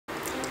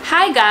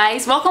Hi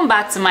guys, welcome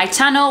back to my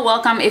channel.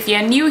 Welcome if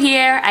you're new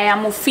here. I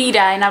am Muphidaht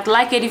and I'd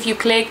like it if you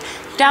click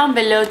down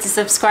below to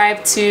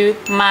subscribe to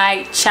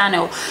my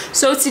channel.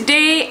 So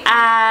today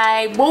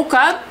I woke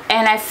up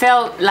and I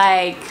felt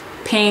like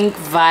pink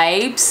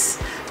vibes,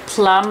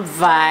 plum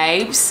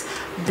vibes,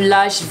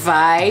 blush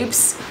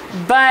vibes,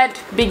 but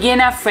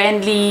beginner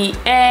friendly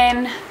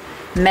and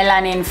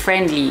melanin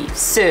friendly.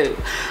 So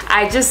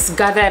I just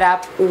gathered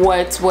up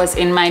what was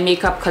in my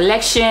makeup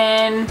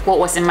collection, what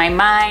was in my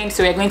mind.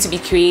 So we're going to be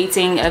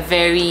creating a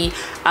very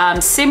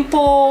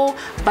simple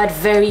but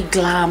very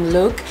glam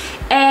look,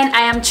 and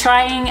I am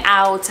trying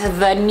out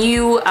the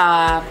new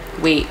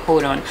wait,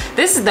 hold on,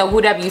 this is the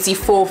HudaBeauty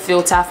Faux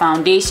filter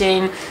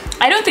foundation.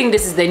 I don't think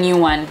this is the new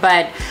one,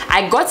 but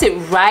I got it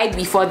right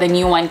before the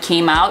new one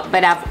came out.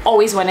 But I've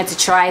always wanted to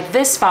try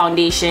this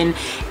foundation,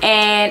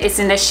 and it's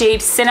in the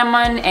shade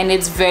Cinnamon, and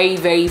it's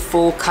very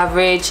full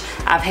coverage.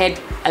 I've heard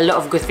a lot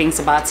of good things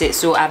about it,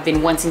 so I've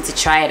been wanting to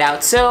try it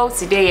out. So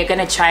today you're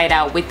gonna try it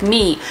out with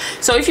me.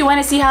 So if you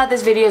want to see how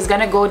this video is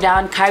gonna go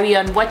down, carry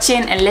on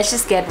watching and let's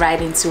just get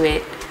right into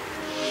it.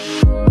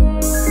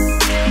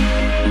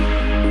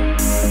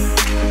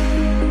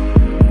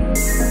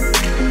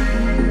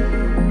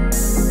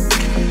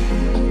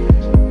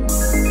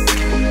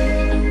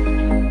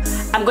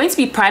 I'm going to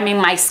be priming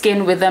my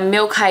skin with the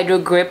Milk Hydro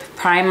Grip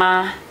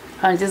primer.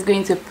 I'm just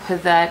going to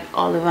put that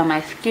all over my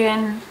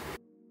skin.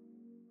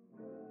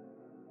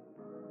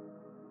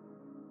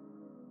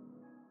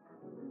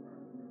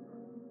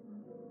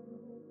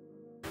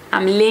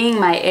 I'm laying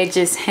my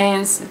edges,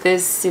 hence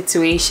this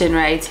situation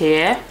right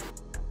here.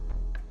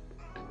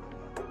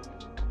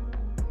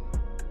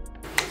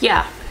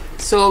 Yeah,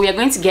 so we are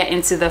going to get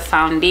into the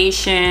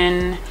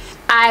foundation.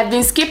 I've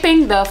been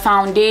skipping the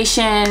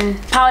foundation,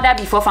 powder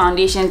before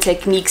foundation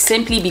technique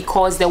simply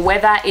because the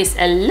weather is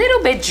a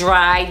little bit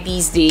dry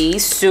these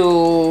days.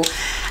 So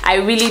I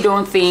really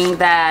don't think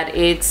that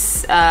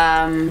it's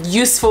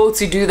useful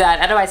to do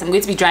that. Otherwise, I'm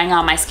going to be drying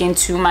out my skin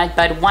too much.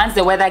 But once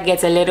the weather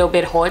gets a little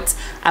bit hot,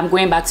 I'm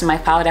going back to my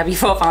powder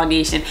before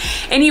foundation.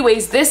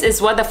 Anyways, this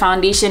is what the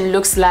foundation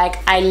looks like.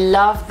 I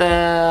love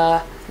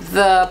the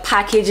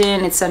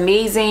packaging, it's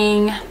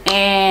amazing.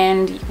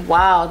 And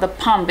wow, the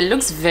pump, it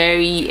looks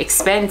very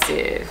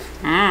expensive,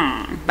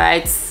 but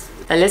it's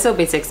a little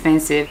bit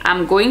expensive.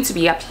 I'm going to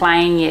be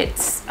applying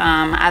it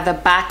at the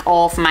back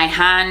of my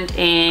hand,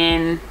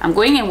 and I'm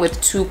going in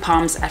with 2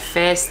 pumps at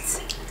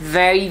first.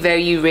 Very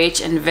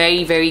rich and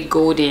very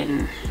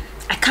golden.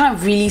 I can't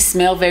really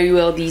smell very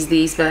well these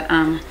days, but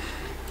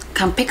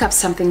can pick up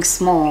something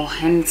small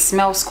and it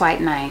smells quite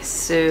nice.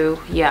 So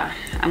yeah,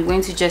 I'm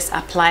going to just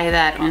apply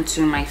that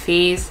onto my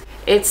face.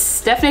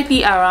 It's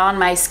definitely around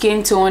my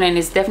skin tone and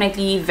it's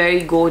definitely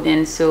very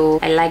golden, so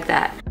I like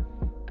that.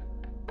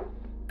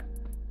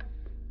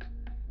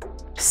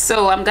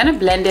 So I'm gonna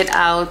blend it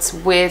out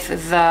with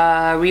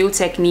the Real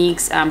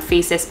Techniques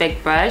Face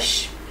Aspect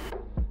brush.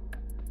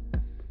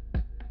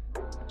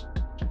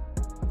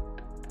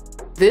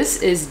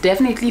 This is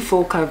definitely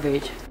full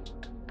coverage.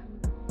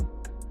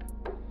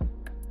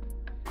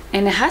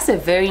 And it has a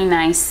very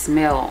nice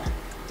smell.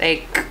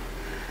 Like,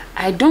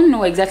 I don't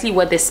know exactly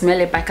what the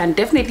smell is, but I can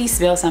definitely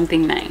smell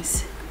something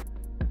nice.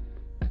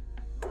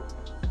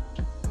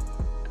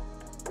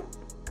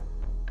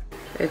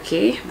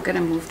 Okay, I'm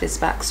gonna move this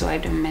back so I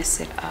don't mess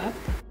it up.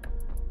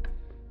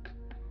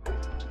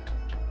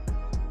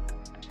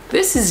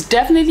 This is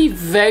definitely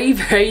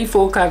very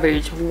full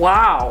coverage.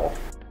 Wow.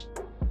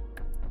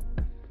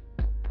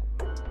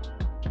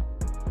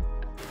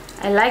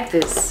 I like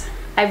this.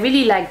 I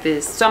really like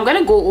this. So I'm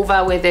gonna go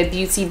over with a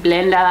beauty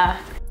blender.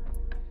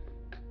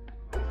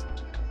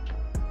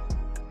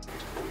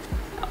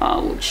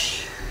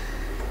 Ouch.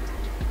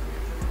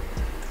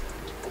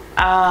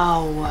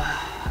 Ow.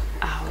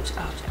 Ouch.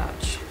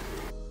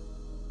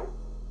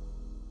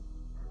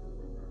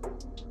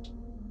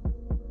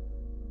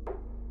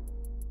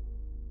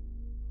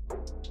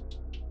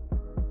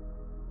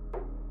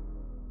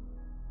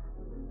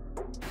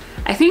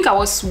 I think I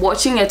was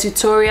watching a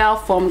tutorial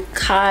from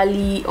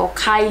Kylie,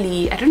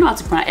 I don't know how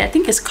to pronounce it. I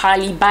think it's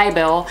Carly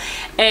Bible,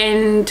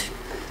 and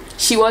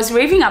she was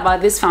raving about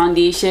this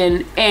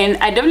foundation, and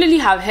I definitely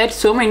have heard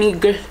so many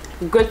good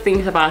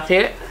things about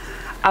it,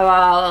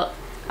 about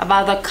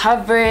the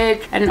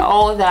coverage and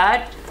all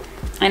that,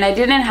 and I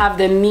didn't have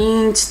the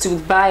means to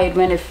buy it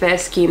when it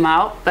first came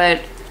out,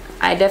 but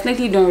I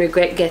definitely don't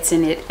regret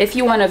getting it. If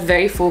you want a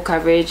very full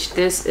coverage,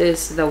 this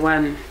is the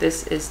one.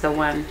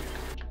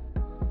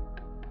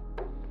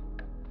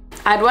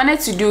 I'd wanted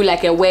to do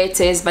like a wear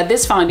test, but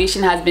this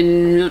foundation has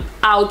been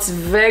out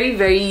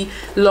very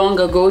long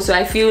ago, so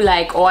I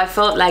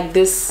felt like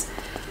this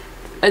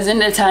isn't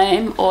the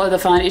time or the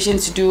foundation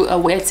to do a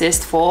wear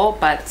test for.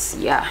 But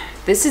yeah,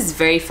 this is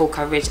very full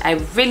coverage. I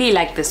really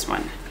like this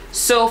one.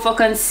 So for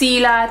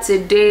concealer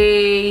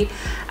today,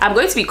 I'm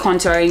going to be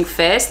contouring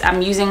first.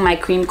 I'm using my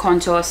cream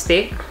contour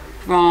stick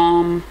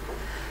from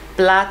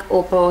Black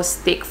Opal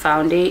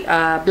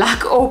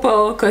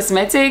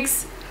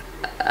Cosmetics.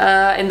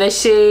 In the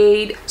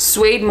shade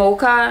Suede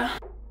Mocha,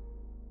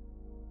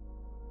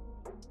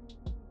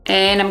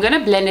 And I'm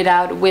gonna blend it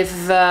out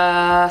with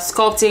the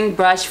sculpting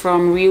brush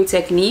from Real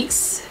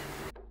Techniques.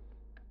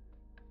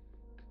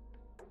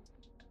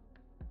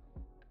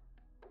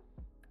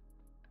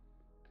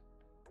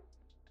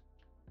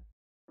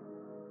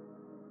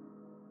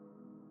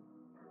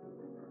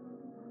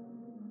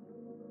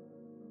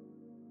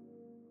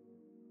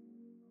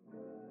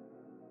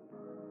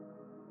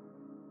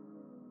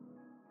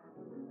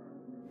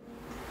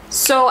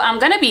 So I'm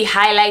gonna be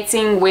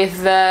highlighting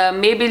with the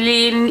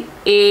Maybelline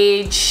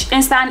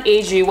Instant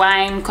Age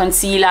Rewind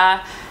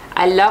Concealer.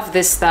 I love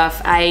this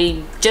stuff.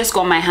 I just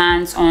got my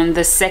hands on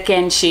the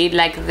second shade,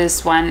 like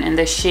this one in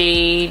the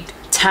shade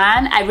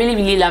Tan. I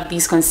really love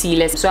these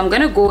concealers. So I'm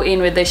gonna go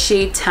in with the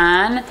shade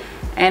Tan,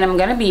 and I'm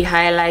gonna be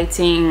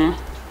highlighting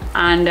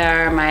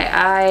under my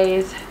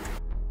eyes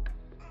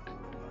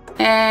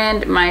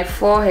and my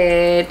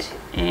forehead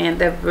and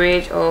the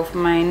bridge of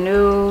my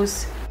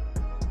nose,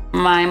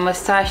 my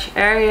mustache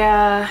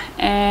area,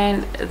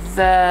 and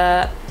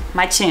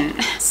my chin.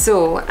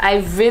 So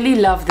I really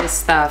love this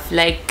stuff.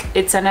 Like,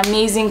 it's an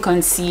amazing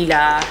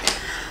concealer.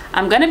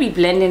 I'm gonna be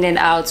blending it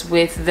out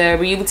with the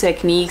Real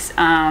Techniques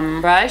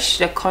brush,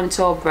 the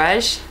contour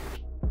brush.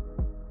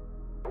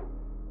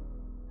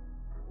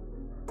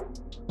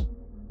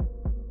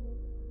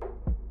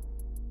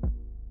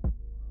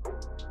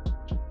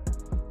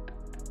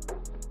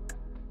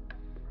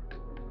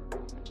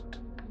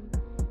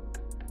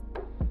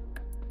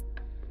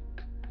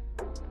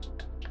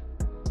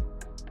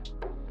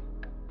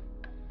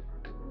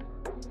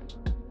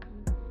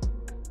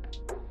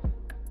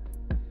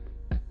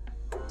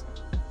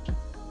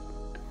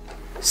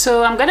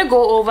 So I'm gonna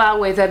go over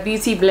with a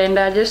beauty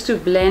blender just to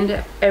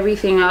blend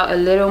everything out a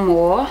little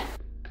more.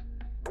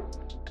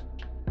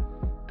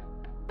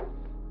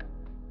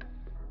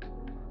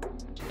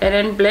 And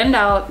then blend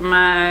out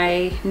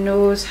my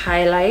nose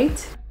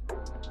highlight.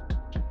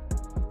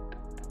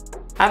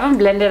 I haven't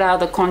blended out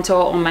the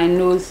contour on my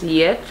nose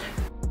yet.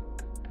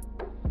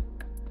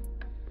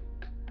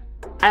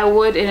 I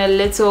would in a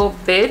little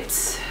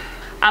bit.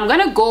 I'm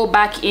gonna go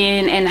back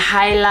in and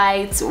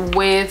highlight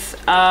with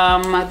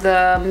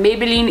the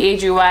Maybelline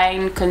Age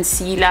Rewind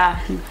Concealer.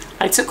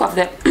 I took off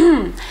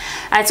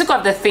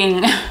the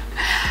thing.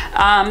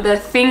 The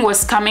thing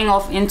was coming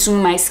off into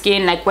my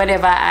skin like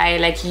whenever I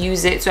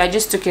use it, so I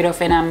just took it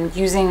off and I'm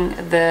using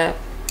the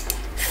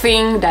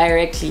thing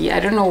directly. I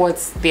don't know what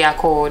they are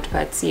called,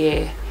 but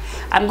yeah.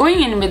 I'm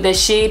going in with the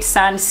shade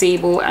Sand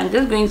Sable. I'm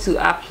just going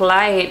to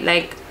apply it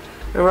like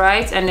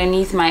right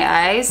underneath my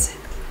eyes,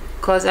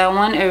 because I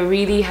want a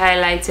really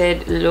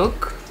highlighted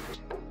look.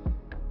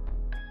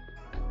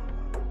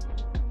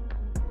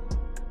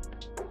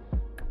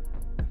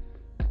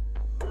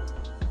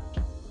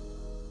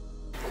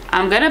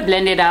 I'm gonna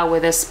blend it out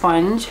with a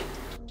sponge.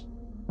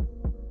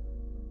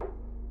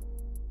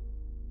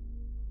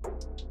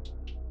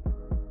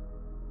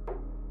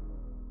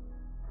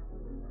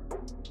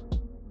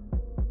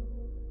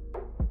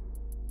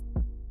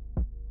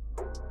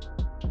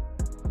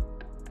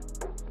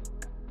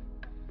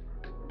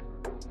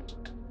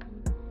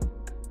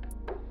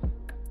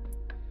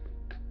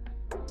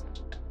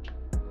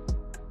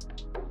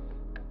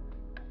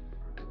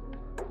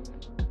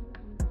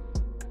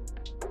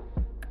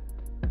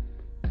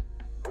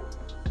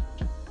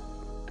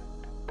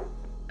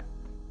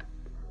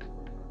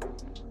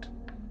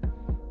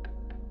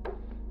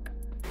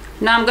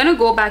 Now I'm gonna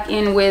go back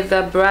in with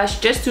a brush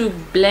just to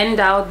blend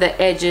out the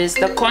edges,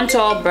 the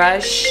contour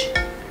brush.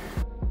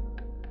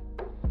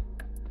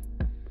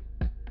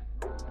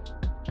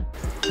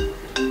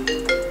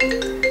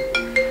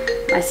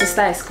 My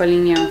sister is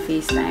calling me on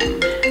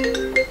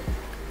FaceTime.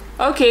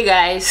 Okay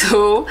guys,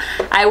 so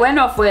I went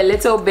off for a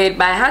little bit,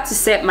 but I had to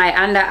set my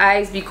under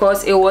eyes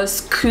because it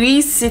was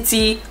crease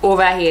city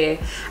over here.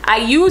 I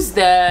used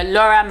the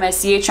Laura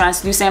Mercier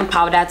translucent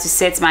powder to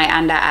set my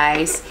under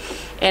eyes,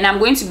 and I'm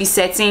going to be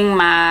setting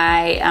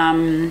my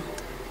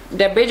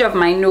the bridge of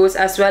my nose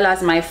as well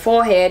as my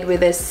forehead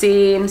with the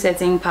same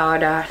setting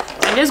powder.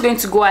 I'm just going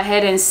to go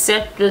ahead and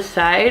set the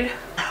side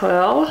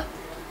well.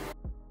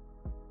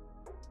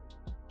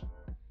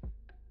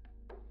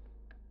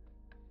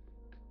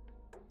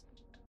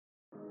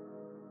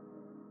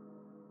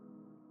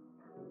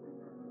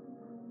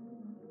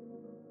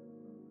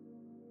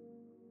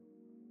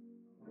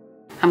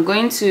 I'm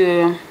going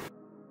to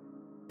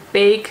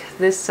bake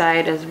this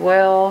side as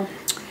well,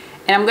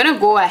 and I'm gonna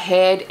go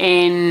ahead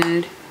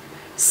and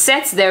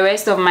set the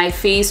rest of my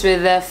face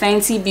with the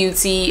Fenty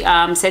Beauty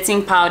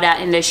setting powder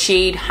in the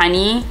shade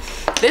Honey.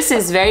 This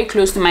is very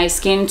close to my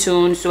skin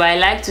tone, so I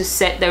like to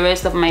set the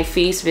rest of my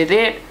face with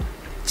it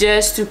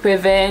just to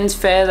prevent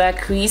further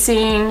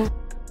creasing.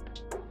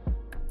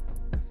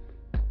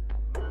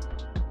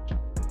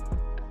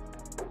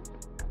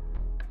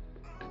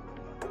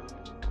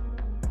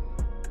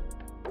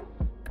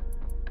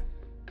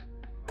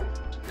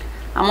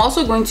 I'm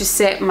also going to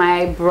set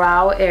my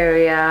brow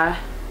area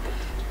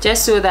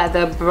just so that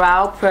the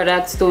brow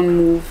products don't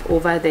move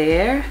over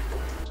there.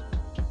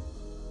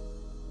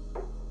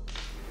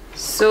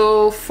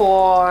 So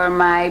for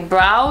my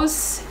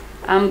brows,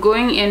 I'm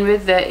going in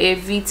with the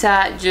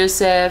Evita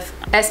Joseph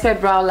Esper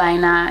Brow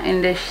Liner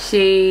in the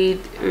shade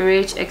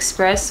Rich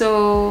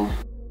Expresso.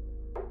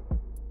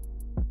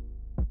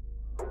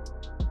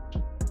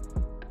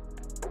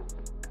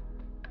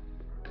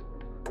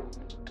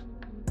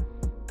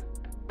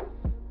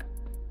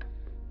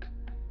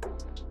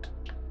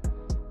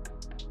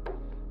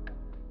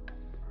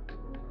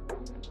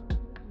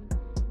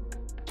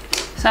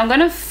 So I'm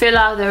gonna fill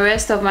out the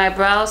rest of my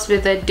brows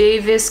with the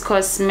Davis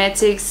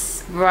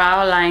Cosmetics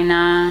brow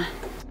liner.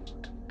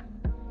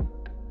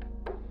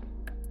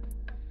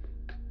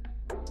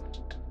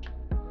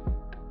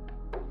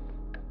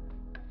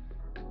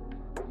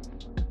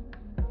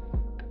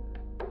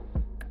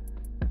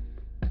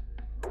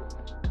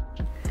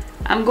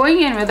 I'm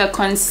going in with a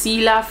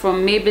concealer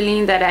from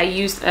Maybelline that I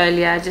used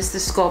earlier just to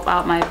sculpt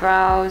out my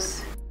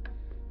brows.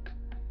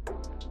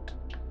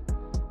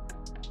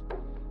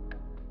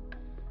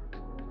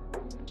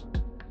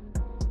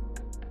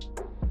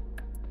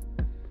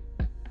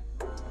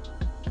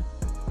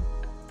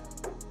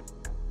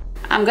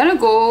 I'm gonna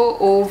go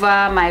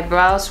over my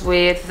brows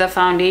with the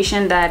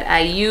foundation that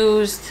I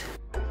used.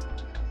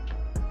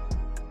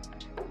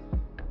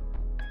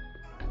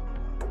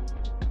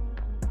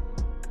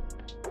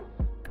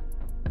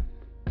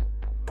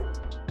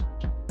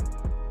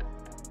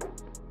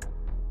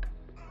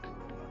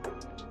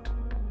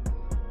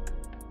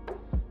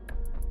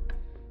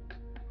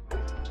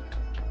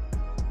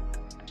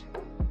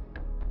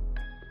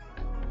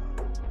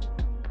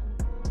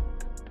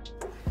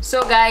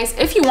 So guys,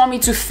 if you want me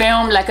to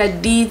film like a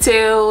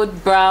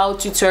detailed brow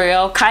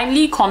tutorial,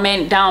 kindly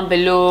comment down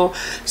below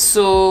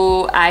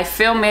so I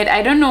film it.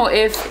 I don't know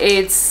if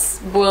it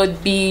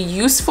would be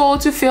useful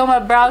to film a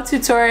brow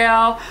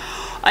tutorial,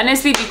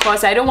 honestly,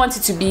 because I don't want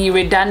it to be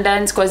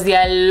redundant, because there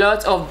are a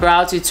lot of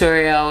brow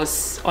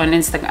tutorials on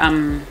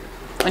Instagram,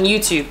 on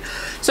YouTube.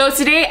 So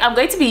today I'm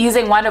going to be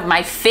using one of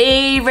my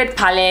favorite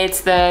palettes,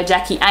 the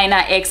Jackie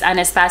Aina X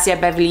Anastasia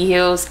Beverly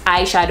Hills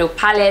eyeshadow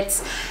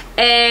palette.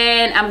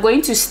 And I'm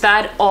going to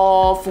start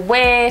off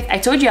with, I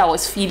told you I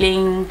was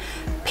feeling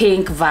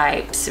pink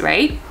vibes,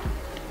 right?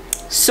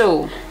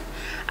 So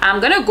I'm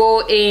gonna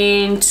go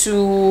into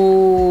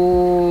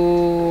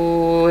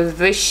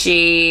this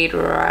shade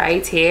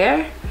right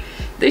here.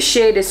 This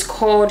shade is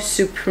called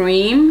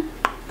Supreme,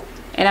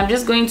 and I'm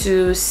just going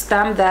to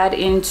stamp that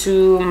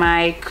into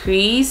my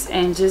crease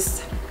and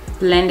just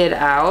blend it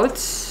out.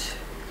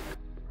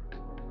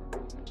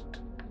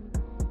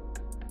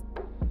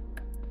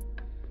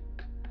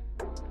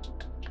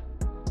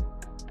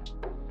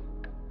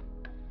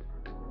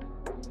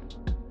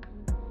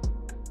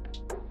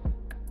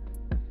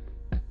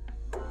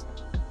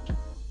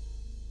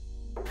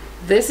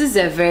 This is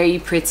a very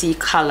pretty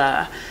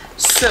color.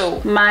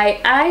 So my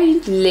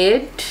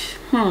eyelid,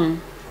 I'm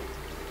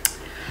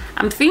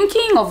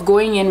thinking of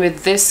going in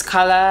with this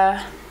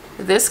color.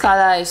 This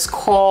color is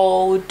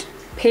called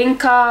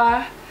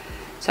Pinker.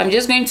 So I'm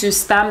just going to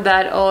stamp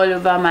that all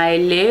over my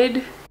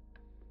lid.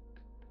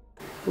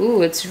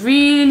 Ooh, it's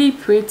really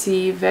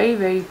pretty, very,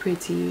 very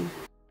pretty.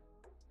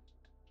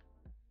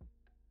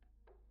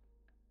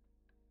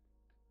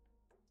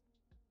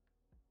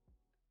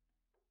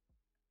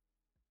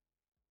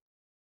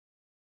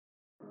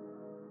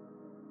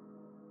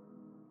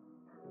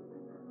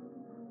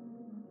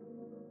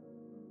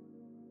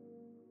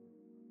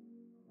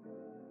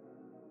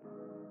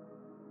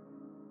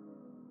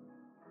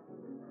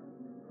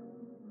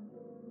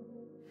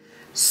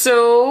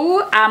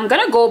 So I'm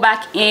gonna go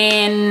back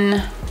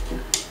in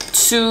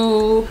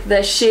to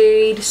the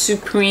shade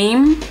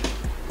Supreme.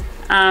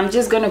 I'm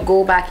just gonna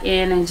go back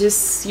in and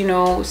just, you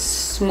know,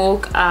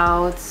 smoke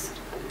out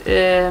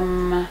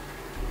the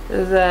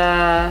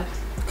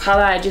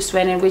color I just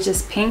went in, which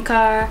is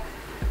Pinker.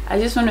 I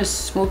just want to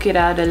smoke it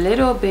out a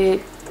little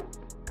bit.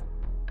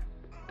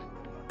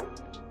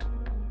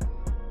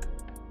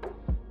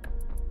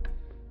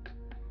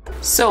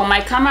 So my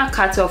camera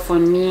cut off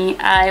on me.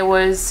 I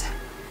was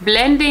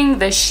blending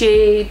the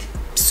shade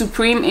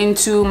Supreme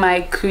into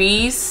my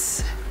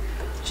crease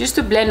just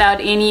to blend out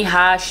any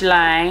harsh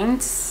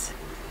lines,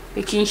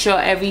 making sure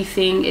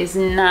everything is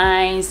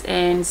nice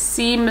and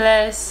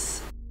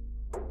seamless.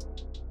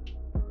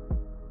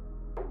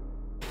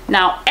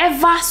 Now,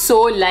 ever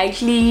so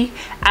lightly,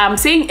 I'm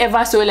saying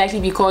ever so lightly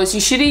because you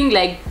shouldn't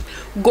like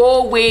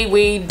go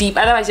way deep,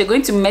 otherwise you're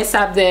going to mess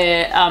up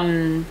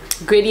the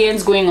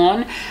gradients going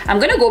on. I'm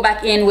gonna go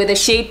back in with the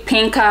shade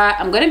Pinker.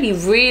 I'm gonna be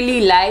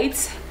really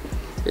light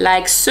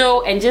like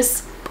so and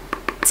just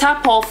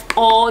tap off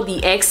all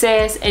the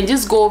excess and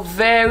just go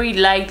very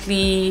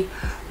lightly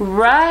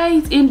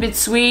right in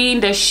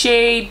between the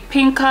shade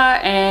Pinker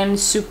and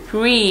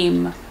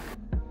Supreme,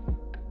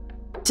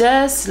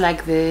 just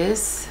like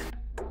this,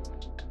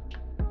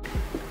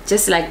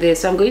 just like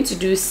this. So I'm going to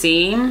do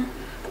same,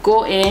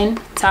 go in,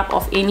 tap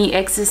off any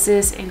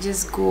excesses and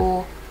just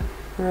go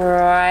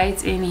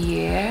right in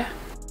here.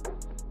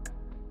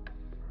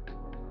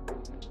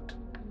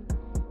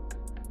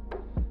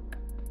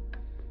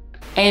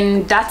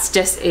 and that's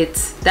just it.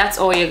 That's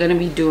all you're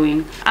gonna be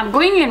doing. I'm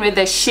going in with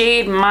the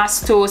shade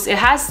Mastos. It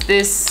has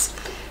this,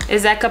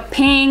 it's like a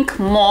pink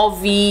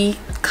mauve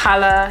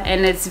color,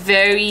 and it's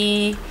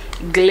very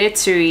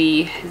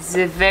glittery. It's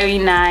a very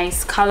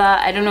nice color.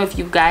 I don't know if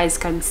you guys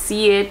can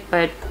see it,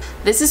 but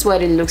this is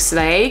what it looks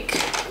like.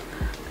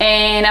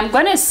 And I'm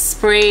gonna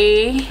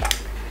spray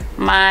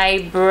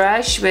my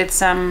brush with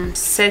some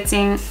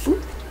setting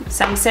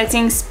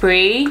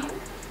spray.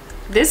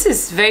 This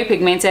is very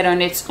pigmented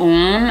on its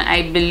own,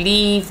 I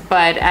believe,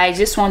 but I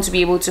just want to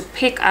be able to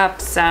pick up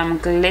some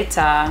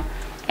glitter,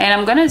 and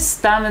I'm gonna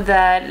stamp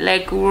that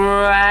like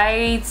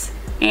right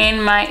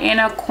in my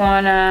inner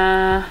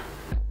corner,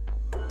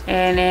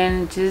 and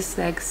then just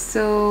like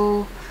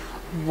so.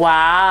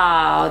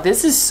 Wow,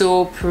 this is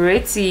so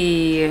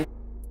pretty.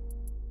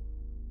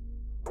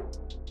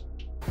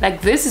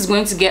 Like, this is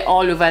going to get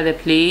all over the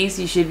place.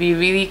 You should be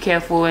really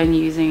careful when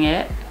using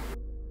it.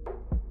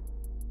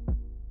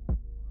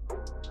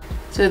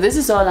 So this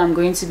is all I'm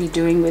going to be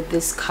doing with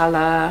this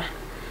color.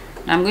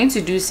 I'm going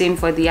to do same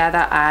for the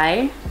other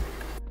eye.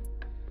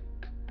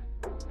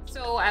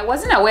 So I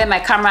wasn't aware my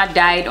camera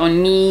died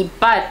on me,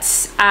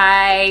 but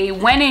I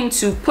went in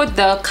to put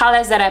the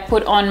colors that I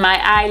put on my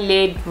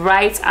eyelid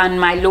right on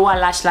my lower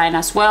lash line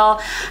as well.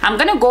 I'm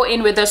gonna go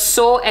in with the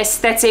So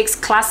Aesthetics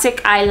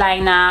Classic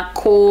Eyeliner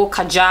Khol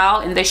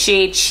Kajal in the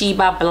shade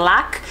Sheba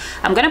Black.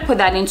 I'm gonna put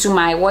that into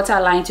my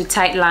waterline to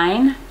tight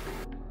line.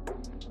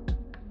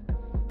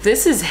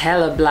 This is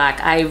hella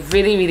black. I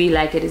really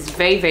like it. It's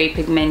very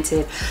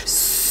pigmented.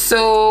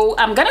 So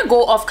I'm gonna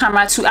go off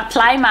camera to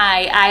apply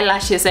my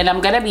eyelashes, and I'm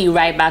gonna be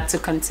right back to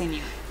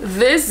continue.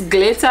 This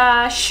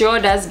glitter sure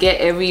does get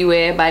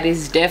everywhere, but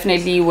it's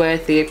definitely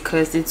worth it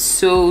because it's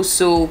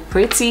so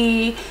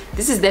pretty.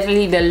 This is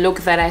definitely the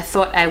look that I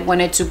thought I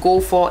wanted to go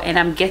for, and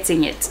I'm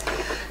getting it.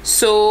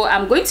 So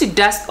I'm going to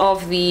dust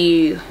off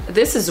the,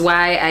 this is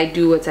why I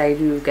do what I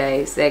do,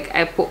 guys. Like,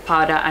 I put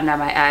powder under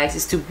my eyes.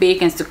 It's to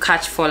bake and to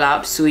catch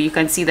fallout, so you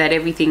can see that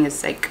everything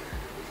is like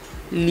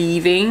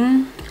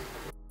leaving.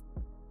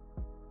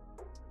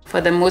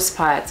 For the most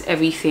part,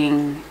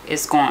 everything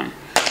is gone.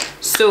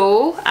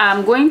 So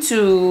I'm going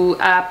to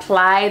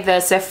apply the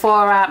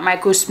Sephora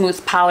Micro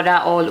Smooth powder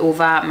all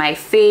over my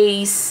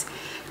face,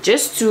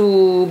 just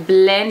to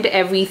blend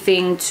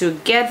everything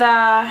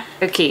together.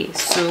 Okay,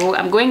 so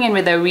I'm going in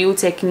with the Real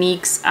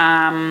Techniques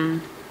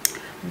buffing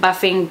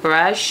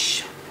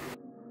brush.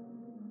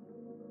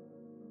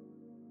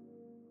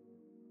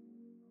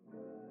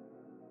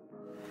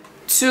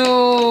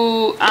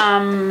 To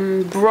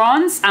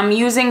bronze, I'm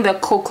using the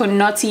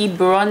Coconutty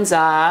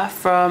bronzer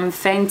from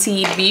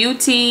Fenty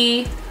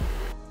Beauty.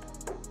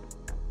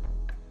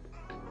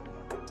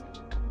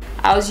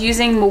 I was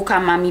using Mocha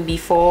Mami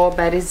before,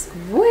 but it's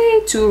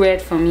way too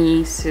red for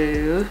me,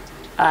 so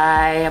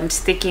I am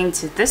sticking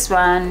to this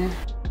one.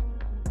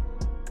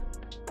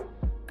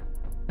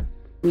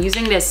 I'm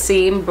using the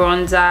same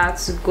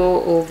bronzer to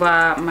go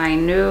over my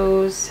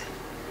nose.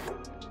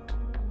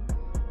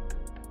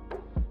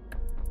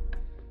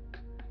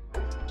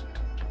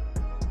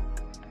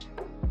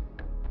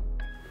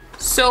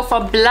 So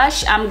for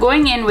blush, I'm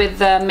going in with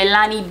the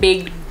Milani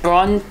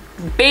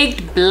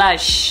Baked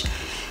Blush.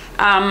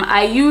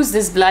 I use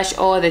this blush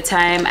all the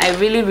time. I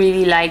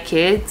really like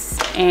it,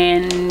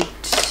 and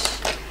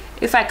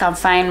if I can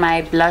find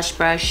my blush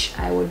brush,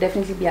 I will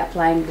definitely be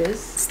applying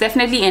this. It's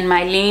definitely in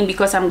my lane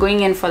because I'm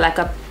going in for like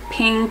a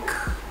pink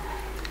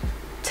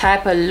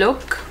type of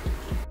look.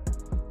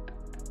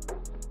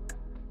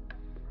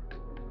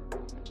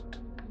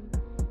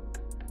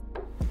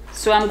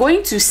 So I'm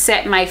going to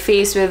set my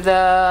face with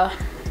the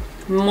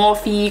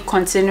Morphe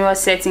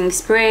Continuous Setting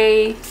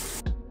Spray.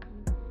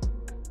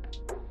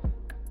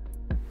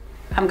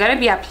 I'm gonna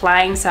be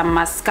applying some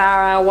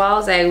mascara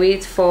whilst I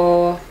wait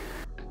for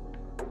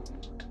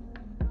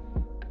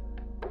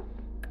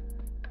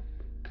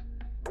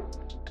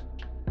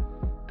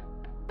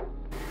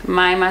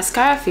my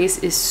mascara. Face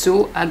is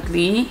so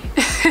ugly.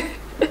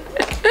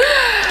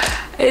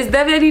 It's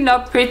definitely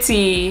not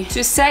pretty.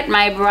 To set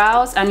my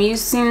brows, I'm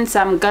using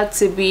some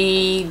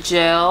Got2b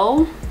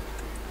gel.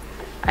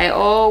 I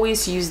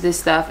always use this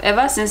stuff.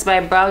 Ever since my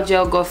brow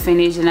gel got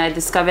finished and I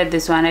discovered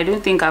this one, I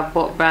don't think I've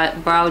bought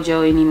brow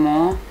gel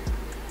anymore.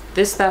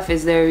 This stuff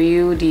is the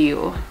real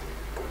deal.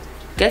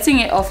 Getting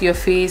it off your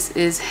face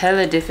is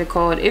hella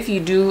difficult. If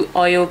you do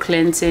oil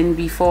cleansing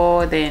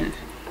before, then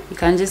you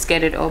can just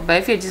get it off.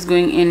 But if you're just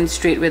going in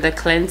straight with a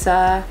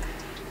cleanser,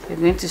 you're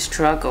going to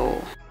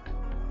struggle.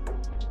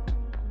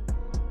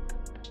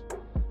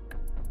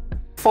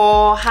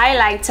 For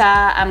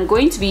highlighter, I'm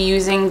going to be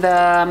using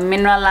the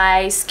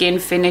Mineralized Skin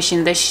Finish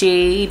in the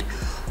shade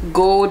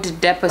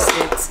Gold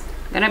Deposit.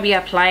 I'm gonna be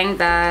applying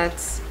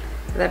that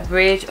the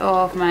bridge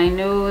of my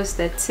nose,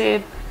 the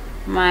tip,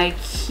 my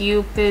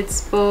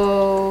Cupid's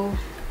bow,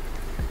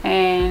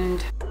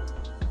 and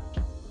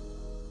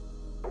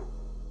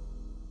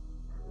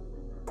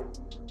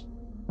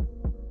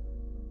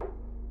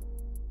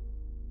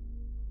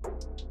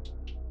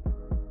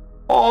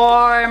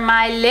for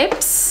my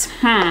lips,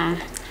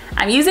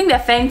 I'm using the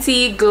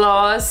Fenty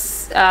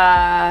gloss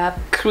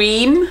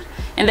cream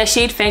in the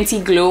shade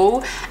Fenty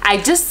Glow.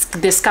 I just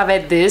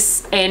discovered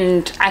this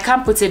and I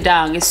can't put it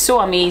down. It's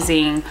so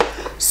amazing.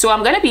 So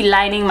I'm gonna be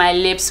lining my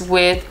lips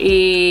with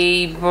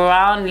a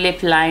brown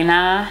lip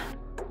liner.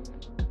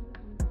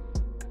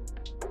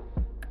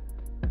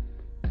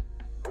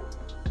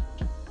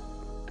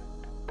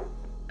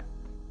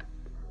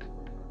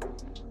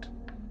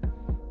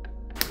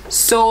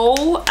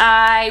 So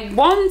I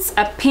want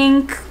a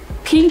pink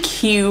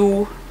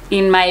hue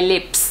in my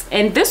lips,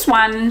 and this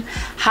one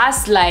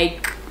has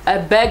like a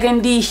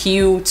burgundy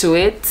hue to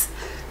it,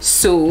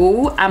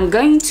 so I'm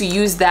going to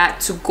use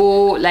that to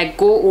go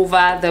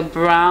over the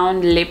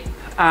brown lip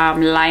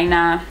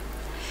liner.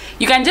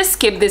 You can just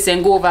skip this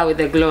and go over with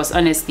the gloss,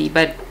 honestly,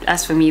 but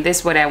as for me, this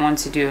is what I want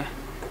to do.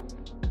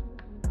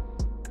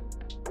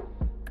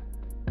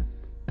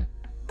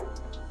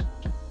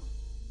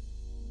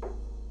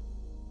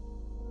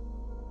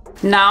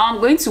 Now I'm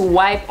going to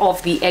wipe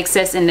off the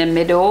excess in the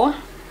middle.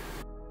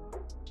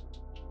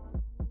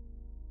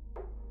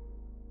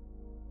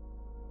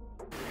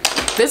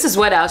 This is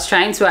what I was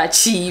trying to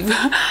achieve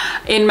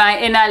in my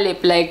inner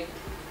lip,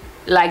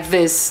 like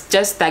this,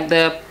 just like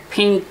the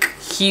pink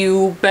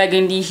hue,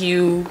 burgundy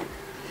hue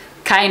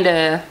kind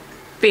of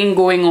thing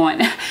going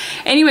on.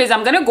 Anyways,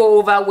 I'm gonna go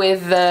over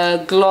with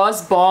the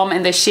gloss bomb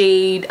in the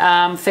shade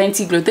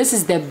Fenty Glow. This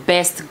is the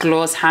best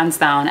gloss, hands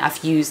down,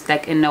 I've used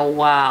like in a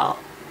while.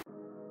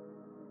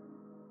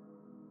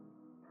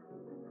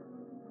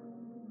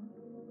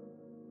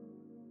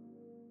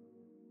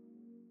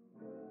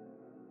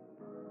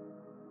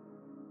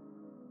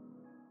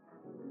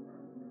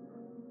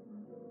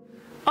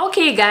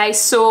 Okay guys,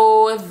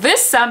 so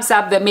this sums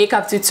up the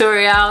makeup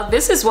tutorial.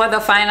 This is what the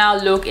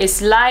final look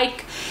is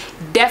like.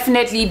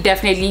 Definitely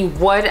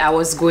what I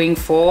was going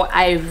for.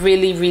 I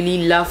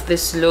really love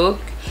this look,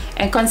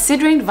 and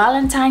considering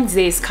Valentine's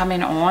Day is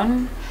coming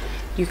on,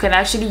 you can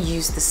actually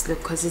use this look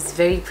because it's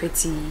very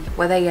pretty.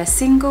 Whether you're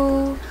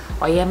single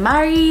or you're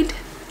married,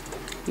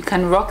 you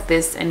can rock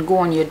this and go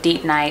on your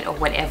date night or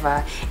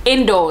whatever,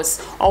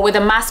 indoors or with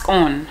a mask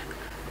on.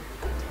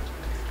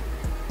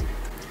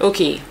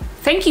 Okay,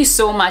 thank you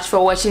so much for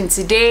watching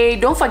today.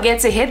 Don't forget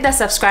to hit the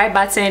subscribe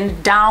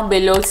button down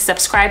below to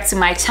subscribe to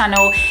my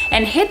channel,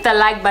 and hit the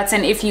like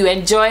button if you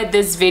enjoyed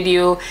this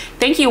video.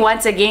 Thank you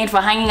once again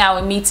for hanging out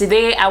with me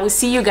today. I will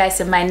see you guys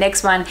in my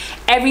next one.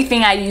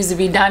 Everything I use will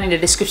be down in the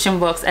description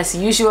box as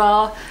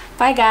usual.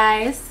 Bye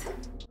guys.